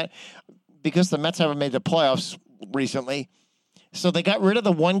guess because the Mets haven't made the playoffs recently, so they got rid of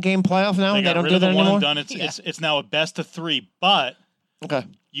the 1-game playoff now. They don't do that anymore. One and done. It's now a best of 3, but okay,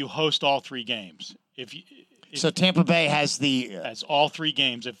 you host all 3 games. So Tampa Bay has has all 3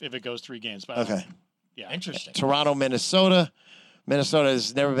 games if it goes 3 games. But okay, yeah, interesting. Toronto, Minnesota. Minnesota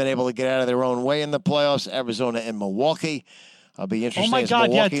has never been able to get out of their own way in the playoffs. Arizona and Milwaukee. I'll be interested as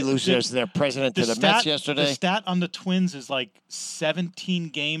Milwaukee loses their president to the Mets yesterday. The stat on the Twins is like 17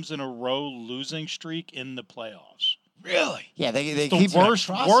 games in a row losing streak in the playoffs. Really? Yeah, they the keep worst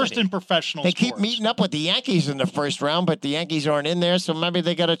in professional They sports. keep meeting up with the Yankees in the first round, but the Yankees aren't in there, so maybe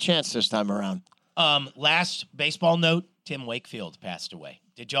they got a chance this time around. Last baseball note, Tim Wakefield passed away.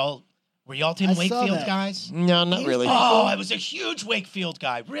 Were y'all Tim Wakefield guys? No, not really. Oh, I was a huge Wakefield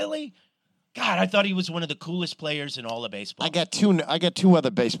guy. Really? God, I thought he was one of the coolest players in all of baseball. I got two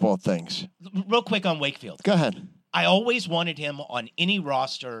other baseball things. Real quick on Wakefield. Go ahead. I always wanted him on any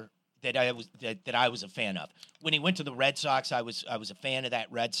roster that I was a fan of. When he went to the Red Sox, I was a fan of that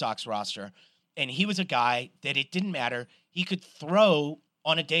Red Sox roster, and he was a guy that it didn't matter. He could throw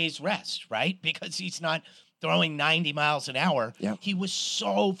on a day's rest, right? Because he's not throwing 90 miles an hour. Yep. He was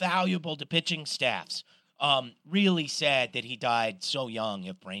so valuable to pitching staffs. Really sad that he died so young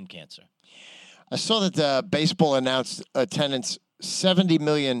of brain cancer. I saw that baseball announced attendance 70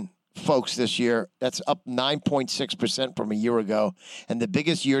 million folks this year. That's up 9.6% from a year ago, and the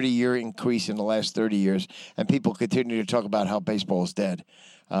biggest year-to-year increase in the last 30 years. And people continue to talk about how baseball is dead.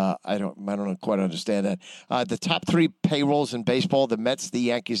 I don't quite understand that. The top 3 payrolls in baseball: the Mets, the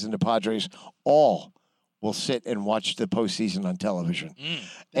Yankees, and the Padres, all will sit and watch the postseason on television.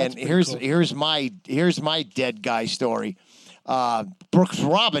 And here's my dead guy story. Brooks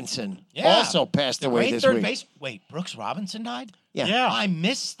Robinson also passed away this week. Wait, Brooks Robinson died? Yeah. I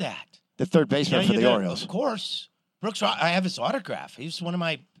missed that. The third baseman for the Orioles. Of course. I have his autograph. He was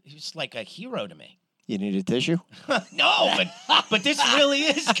like a hero to me. You need a tissue? No, but this really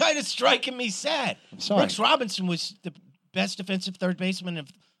is kind of striking me sad. Sorry. Brooks Robinson was the best defensive third baseman of,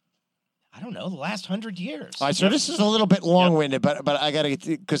 I don't know, the last 100 years. All right, so this is a little bit long-winded, but I got to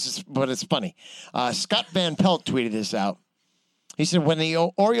get but it's funny. Scott Van Pelt tweeted this out. He said, when the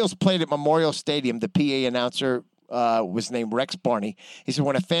Orioles played at Memorial Stadium, the PA announcer was named Rex Barney. He said,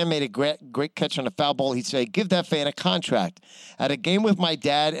 when a fan made a great catch on a foul ball, he'd say, give that fan a contract. At a game with my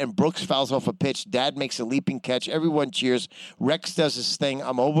dad and Brooks fouls off a pitch, Dad makes a leaping catch. Everyone cheers. Rex does his thing.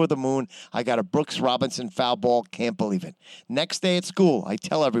 I'm over the moon. I got a Brooks Robinson foul ball. Can't believe it. Next day at school, I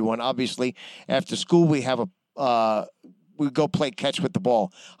tell everyone, obviously, after school we have we go play catch with the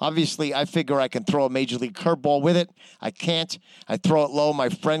ball. Obviously, I figure I can throw a major league curveball with it. I can't. I throw it low. My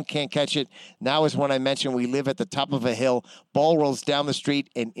friend can't catch it. Now is when I mention we live at the top of a hill. Ball rolls down the street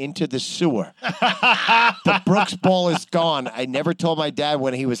and into the sewer. The Brooks ball is gone. I never told my dad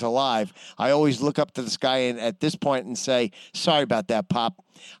when he was alive. I always look up to the sky and at this point and say, sorry about that, Pop.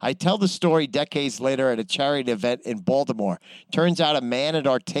 I tell the story decades later at a charity event in Baltimore. Turns out a man at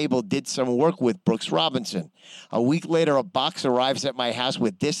our table did some work with Brooks Robinson. A week later, a box arrives at my house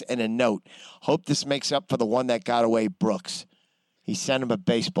with this and a note. Hope this makes up for the one that got away, Brooks. He sent him a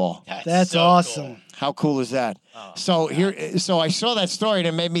baseball. That's so awesome. cool. How cool is that? Oh, So I saw that story and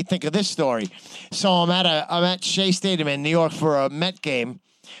it made me think of this story. So I'm at Shea Stadium in New York for a Met game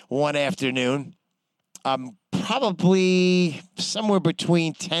one afternoon. I'm probably somewhere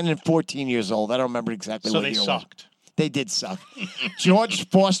between 10 and 14 years old. I don't remember exactly what year it was. So they sucked. They did suck. George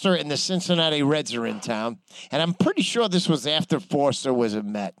Foster and the Cincinnati Reds are in town. And I'm pretty sure this was after Foster was a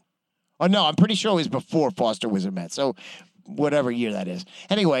Met. Oh, no, I'm pretty sure it was before Foster was a Met. So whatever year that is.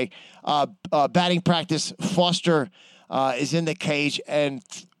 Anyway, batting practice, Foster is in the cage and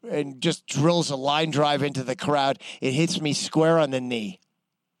just drills a line drive into the crowd. It hits me square on the knee.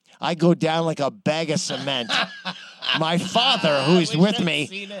 I go down like a bag of cement. My father, who is with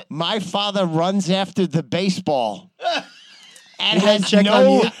me, my father runs after the baseball and has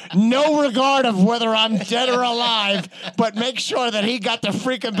no regard of whether I'm dead or alive, but make sure that he got the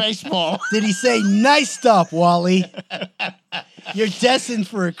freaking baseball. Did he say, nice stuff, Wally? You're destined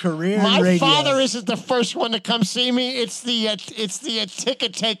for a career in radio. My father isn't the first one to come see me. It's the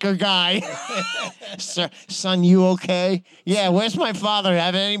ticket taker guy. Sir, son, you okay? Yeah, where's my father?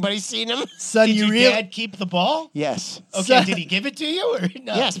 Haven't anybody seen him? Son, Did you your real? dad keep the ball? Yes. Okay, Son- did he give it to you or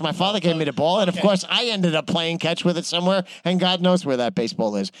no? Yes, my father gave me the ball, and of course, I ended up playing catch with it somewhere, and God knows where that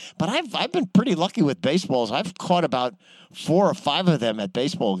baseball is. But I've been pretty lucky with baseballs. I've caught about 4 or 5 of them at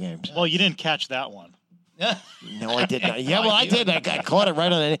baseball games. Well, you didn't catch that one. No, I did not. Yeah, well, I did. I caught it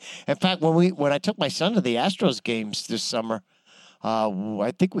right on the. In fact, when I took my son to the Astros games this summer,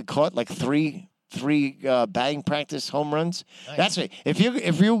 I think we caught like three batting practice home runs. Nice. That's it. If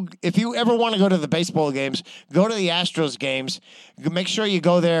you ever want to go to the baseball games, go to the Astros games. Make sure you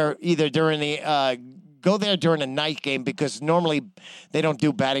go there either during the. Go there during a night game because normally they don't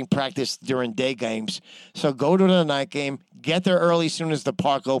do batting practice during day games. So go to the night game, get there early as soon as the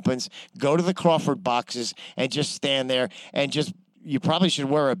park opens, go to the Crawford boxes and just stand there and you probably should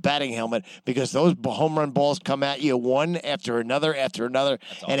wear a batting helmet because those home run balls come at you one after another after another.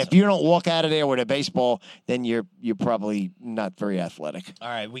 That's And if awesome. you don't walk out of there with a baseball, then you're probably not very athletic. All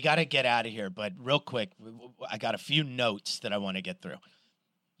right, we got to get out of here, but real quick, I got a few notes that I want to get through.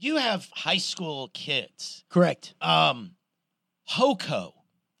 You have high school kids. Correct. Hoco.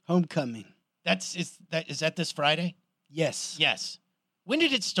 Homecoming. Is that this Friday? Yes. Yes. When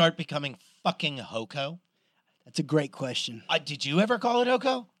did it start becoming fucking Hoco? That's a great question. Did you ever call it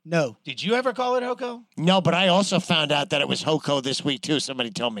Hoco? No. Did you ever call it Hoco? No, but I also found out that it was Hoco this week too. Somebody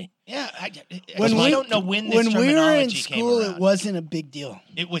told me. Yeah, I we- don't know when this When we were in terminology school, came around. it wasn't a big deal.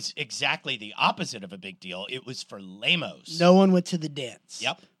 It was exactly the opposite of a big deal. It was for lamos. No one went to the dance.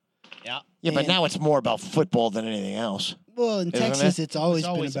 Yep. Yeah. Yeah, but And- now it's more about football than anything else. Well, in Isn't Texas, it? it's always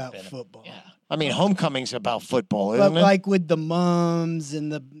been always about been football. Yeah. I mean, homecoming's about football, But isn't it? like with the mums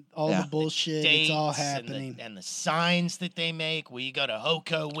and all Yeah. the bullshit, Dates it's all and happening. and the signs that they make. Will you go to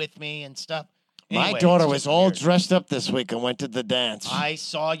Hoco with me and stuff? My Anyway, daughter it's was just all weird. dressed up this week and went to the dance. I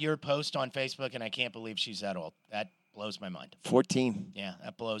saw your post on Facebook, and I can't believe she's that old. That blows my mind. 14. Yeah,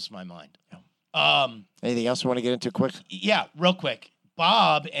 that blows my mind. Anything else you want to get into quick? Yeah, real quick.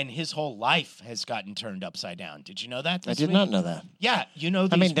 Bob and his whole life has gotten turned upside down. Did you know that? I this did week? not know that. Yeah, you know.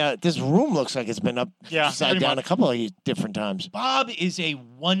 I mean, this room looks like it's been upside pretty down much. a couple of different times. Bob is a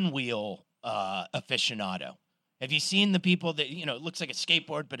one-wheel aficionado. Have you seen the people that it looks like a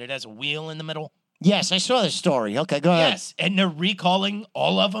skateboard, but it has a wheel in the middle? Yes, I saw this story. Okay, go ahead. Yes, and they're recalling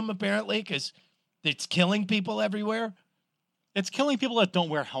all of them apparently because it's killing people everywhere. It's killing people that don't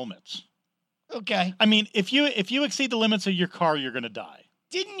wear helmets. Okay. I mean, if you exceed the limits of your car, you're going to die.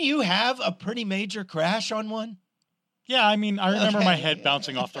 Didn't you have a pretty major crash on one? Yeah, I mean, I remember my Okay. head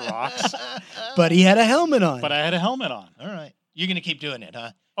bouncing off the rocks, But he had a helmet on. but I had a helmet on. All right. You're going to keep doing it,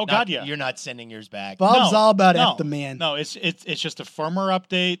 huh? Oh, God, yeah. You're not sending yours back. Bob's No, all about no, F the man. No, it's just a firmware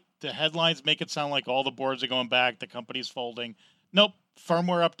update. The headlines make it sound like all the boards are going back. The company's folding. Nope.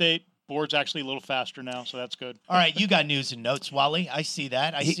 Firmware update. Board's actually a little faster now, so that's good. All right. You got news and notes, Wally. I see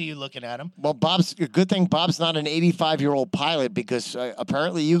that. I see you looking at them. Well, good thing Bob's not an 85-year-old pilot because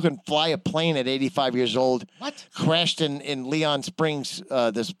apparently you can fly a plane at 85 years old. What? Crashed in Leon Springs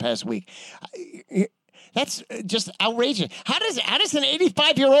this past week. That's just outrageous. How does an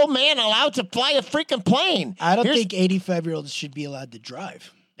 85-year-old man allowed to fly a freaking plane? I don't think 85-year-olds should be allowed to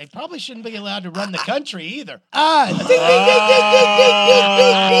drive. They probably shouldn't be allowed to run the country either. Ding, ding, ding, ding, ding, ding,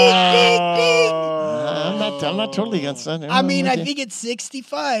 ding, ding, ding. I'm not totally against that. I mean, I think at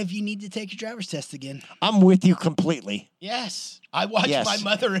 65, you need to take your driver's test again. I'm with you completely. Yes. I watched Yes. my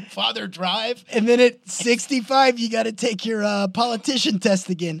mother and father drive. And then at 65, you got to take your politician test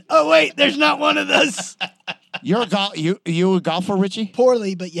again. Oh, wait, there's not one of those. You're you a golfer, Richie?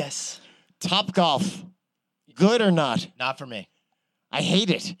 Poorly, but yes. Top golf. Good or not? Not for me. I hate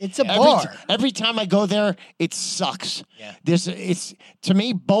it. It's a bar. Every time I go there, it sucks. Yeah. To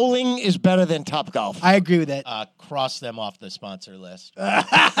me, bowling is better than Top Golf. I agree with that. Cross them off the sponsor list.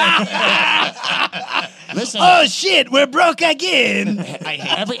 Listen, Oh, shit, we're broke again. I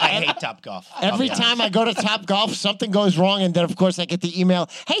hate Top Golf. every time I go to Top Golf, something goes wrong, and then of course I get the email.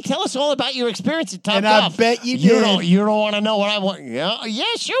 Hey, tell us all about your experience at Top And I Golf. bet you don't. did. You don't want to know what I want. Yeah,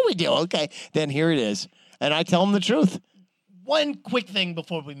 sure we do. Okay, then here it is, and I tell them the truth. One quick thing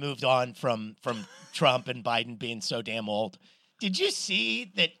before we moved on from Trump and Biden being so damn old. Did you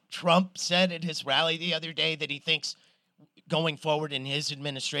see that Trump said at his rally the other day that he thinks going forward in his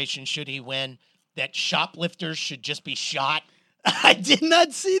administration, should he win, that shoplifters should just be shot? I did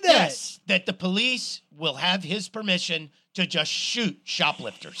not see that. Yes, that the police will have his permission to just shoot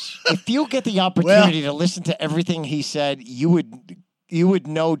shoplifters. If you get the opportunity to listen to everything he said, you would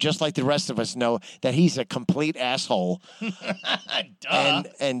know, just like the rest of us know, that he's a complete asshole. Duh.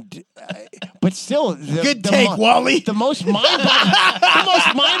 But still, Good take, Wally. The most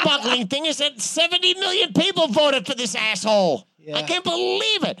mind-boggling thing is that 70 million people voted for this asshole. Yeah. I can't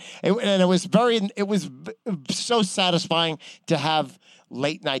believe it. And it was so satisfying to have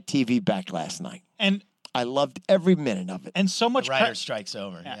late night TV back last night. And I loved every minute of it. so much Ryder crap, strikes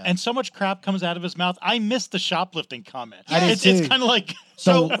over. Yeah. and so much crap comes out of his mouth. I missed the shoplifting comment. I did It's too. kind of like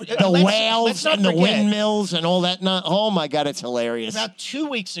So, The let's whales not and the forget. windmills and all that. Oh my God, it's hilarious. About 2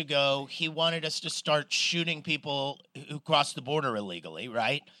 weeks ago, he wanted us to start shooting people who cross the border illegally,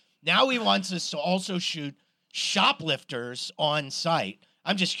 right? Now he wants us to also shoot shoplifters on site.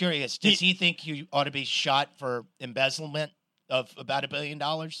 I'm just curious, does he think you ought to be shot for embezzlement of about $1 billion?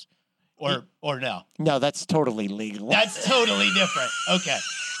 Or no? No, that's totally legal. That's totally different. Okay.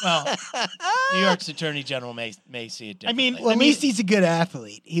 Well, New York's Attorney General may see it differently. I mean, Well, at least he's a good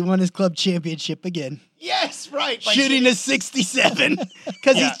athlete. He won his club championship again. yes, right. by Shooting a 67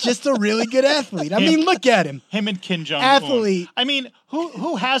 because he's just a really good athlete. I mean, look at him. him and Kim Jong-un. Athlete. I mean,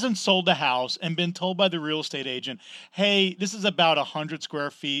 who hasn't sold a house and been told by the real estate agent, hey, this is about 100 square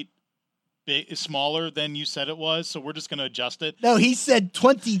feet smaller than you said it was, so we're just going to adjust it. No, he said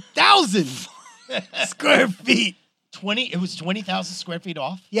 20,000 square feet. 20. It was 20,000 square feet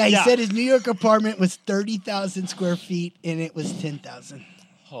off. Yeah, he Yeah. said his New York apartment was 30,000 square feet, and it was 10,000.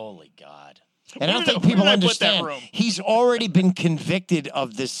 Holy God. And I don't Where think did people I put that understand. room? He's already been convicted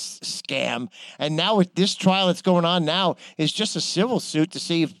of this scam, and now with this trial that's going on now is just a civil suit to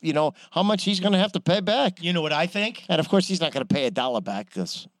see if how much he's going to have to pay back. You know what I think? And of course, he's not going to pay $1 back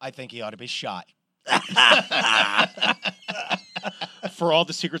because I think he ought to be shot. For all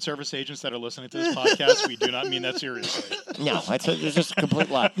the Secret Service agents that are listening to this podcast, we do not mean that seriously. no, it's just a complete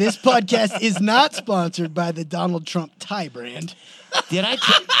lie. This podcast is not sponsored by the Donald Trump tie brand. Did I?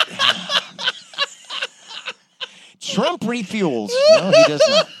 Trump refuels. No, he does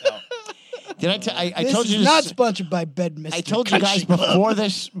not. Did I? I This told you is this. not sponsored by Bedminster. I told you guys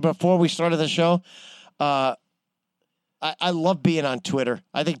before we started the show. I love being on Twitter.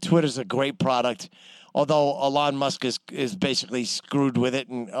 I think Twitter's a great product. Although Elon Musk is basically screwed with it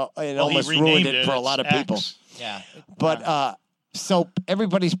and almost he ruined renamed it for a lot of It's people. X. Yeah. But so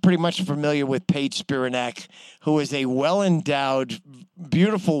everybody's pretty much familiar with Paige Spiranek, who is a well-endowed,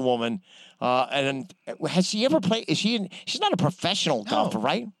 beautiful woman. And has she ever played? She's not a professional golfer,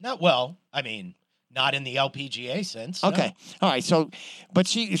 right? Not well. I mean, Not in the LPGA sense. No. Okay. All right. So, but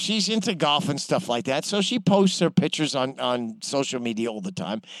she's into golf and stuff like that. So she posts her pictures on social media all the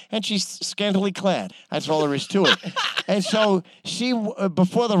time, and she's scantily clad. That's all there is to it. And so she,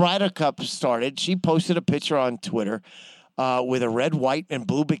 before the Ryder Cup started, she posted a picture on Twitter with a red, white, and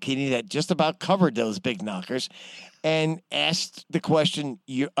blue bikini that just about covered those big knockers, and asked the question,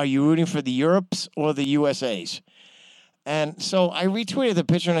 are you rooting for the Europes or the USAs? And so I retweeted the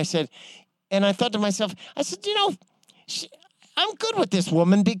picture, and I said, and I thought to myself, I said, I'm good with this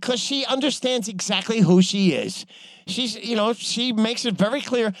woman because she understands exactly who she is. She's, she makes it very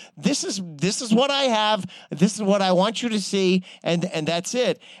clear. This is what I have. This is what I want you to see, and that's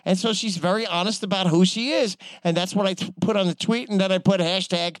it. And so she's very honest about who she is, and that's what I put on the tweet. And then I put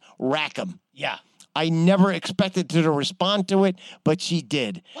hashtag #Rackham. Yeah. I never expected her to respond to it, but she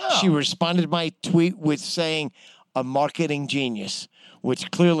did. Wow. She responded to my tweet with saying, "A marketing genius," which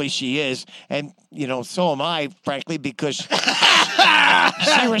clearly she is. And, so am I, frankly, because she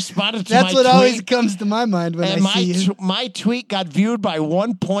responded to my tweet. That's what always comes to my mind when and I see you. my tweet got viewed by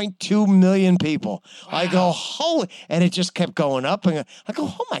 1.2 million people. Wow. I go, holy, and it just kept going up. And I go,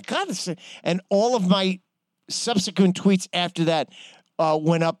 oh, my God. And all of my subsequent tweets after that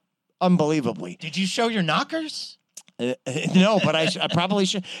went up unbelievably. Did you show your knockers? No, but I probably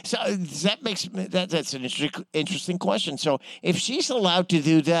should. So that's an interesting question. So if she's allowed to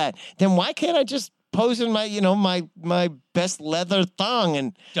do that, then why can't I just pose in my my best leather thong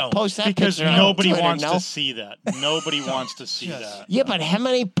and post that because picture? nobody on wants Twitter, to see that. Nobody wants to see that. Yeah, but how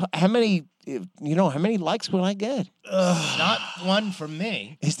many likes will I get? Not one from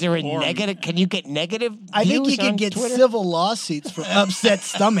me. Is there a negative? Can you get negative? I think you views can on get Twitter? civil lawsuits for upset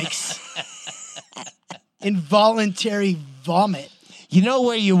stomachs. Involuntary vomit. You know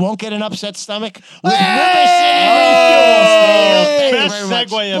where you won't get an upset stomach? With Hey! River City Refuels. Thank you Best very much.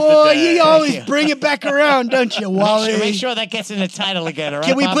 segue of Boy, the day. you always you. bring it back around, don't you, Wally? Make sure that gets in the title again, all right,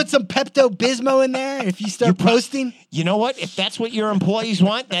 Can we Bob? put some Pepto-Bismol in there if you start posting? You know what? If that's what your employees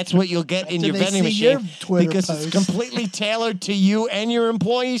want, that's what you'll get in After your they vending see your machine Twitter because posts. it's completely tailored to you and your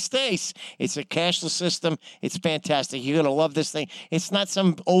employees' taste. It's a cashless system. It's fantastic. You're going to love this thing. It's not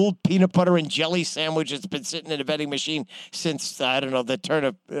some old peanut butter and jelly sandwich that's been sitting in a vending machine since, I don't know, the turn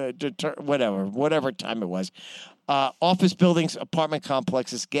of, whatever time it was. Office buildings, apartment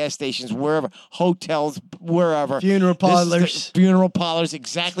complexes, gas stations, wherever, hotels, wherever. Funeral This is parlors. the funeral parlors,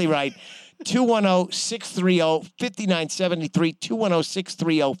 exactly right. 210-630-5973,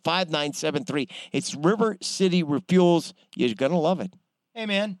 210-630-5973. It's River City Refuels. You're going to love it. Hey,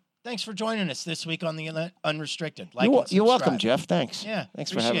 man. Thanks for joining us this week on the Unrestricted. You're welcome, Jeff. Thanks. Yeah.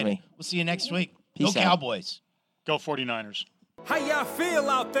 Thanks for appreciate having it. me. We'll see you next week. Peace Go out. Cowboys. Go 49ers. How y'all feel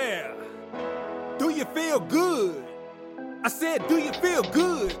out there? Do you feel good? I said, do you feel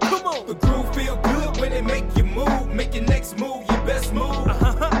good? Come on. The groove feel good when it make you move. Make your next move your best move.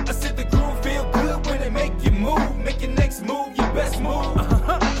 I said the groove feel good when it make you move. Make your next move your best move.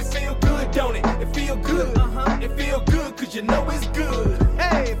 It feel good, don't it? It feel good. It feel good cause you know it's good.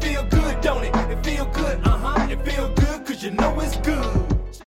 Hey, it feel good, don't it? It feel good. It feel good cause you know it's good.